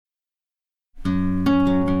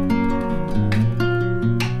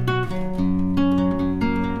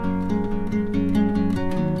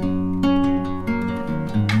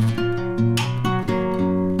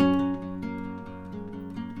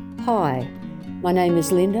My name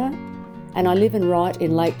is Linda, and I live and write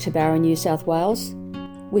in Lake Tabarra, New South Wales,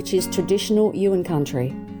 which is traditional Yuin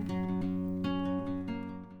country.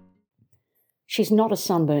 She's not a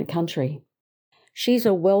sunburnt country. She's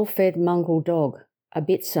a well-fed mongrel dog, a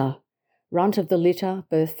bitsa, runt of the litter,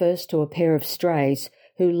 birthed first to a pair of strays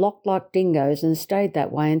who locked like dingoes and stayed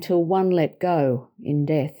that way until one let go in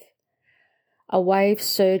death. A wave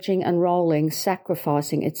surging and rolling,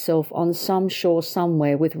 sacrificing itself on some shore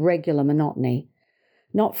somewhere with regular monotony,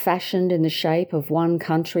 not fashioned in the shape of one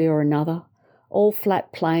country or another, all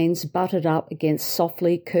flat plains butted up against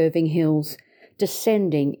softly curving hills,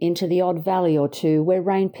 descending into the odd valley or two where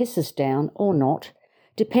rain pisses down or not,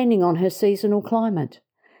 depending on her seasonal climate.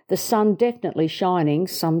 The sun definitely shining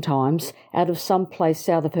sometimes out of some place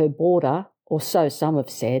south of her border, or so some have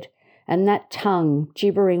said, and that tongue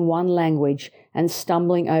gibbering one language and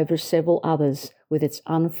stumbling over several others with its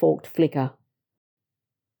unforked flicker.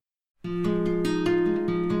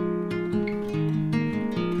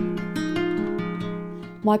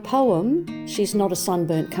 My poem, She's Not a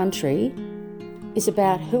Sunburnt Country, is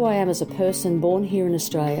about who I am as a person born here in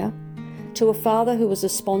Australia, to a father who was a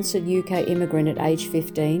sponsored UK immigrant at age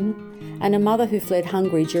 15, and a mother who fled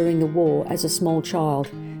Hungary during the war as a small child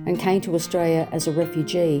and came to Australia as a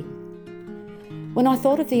refugee. When I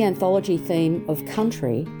thought of the anthology theme of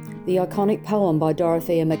country, the iconic poem by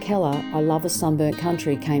Dorothea McKellar, I Love a Sunburnt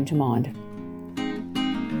Country, came to mind.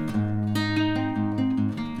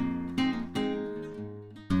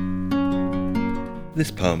 This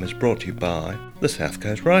poem is brought to you by the South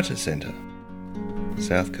Coast Writers Centre,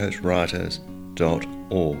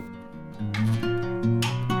 southcoastwriters.org.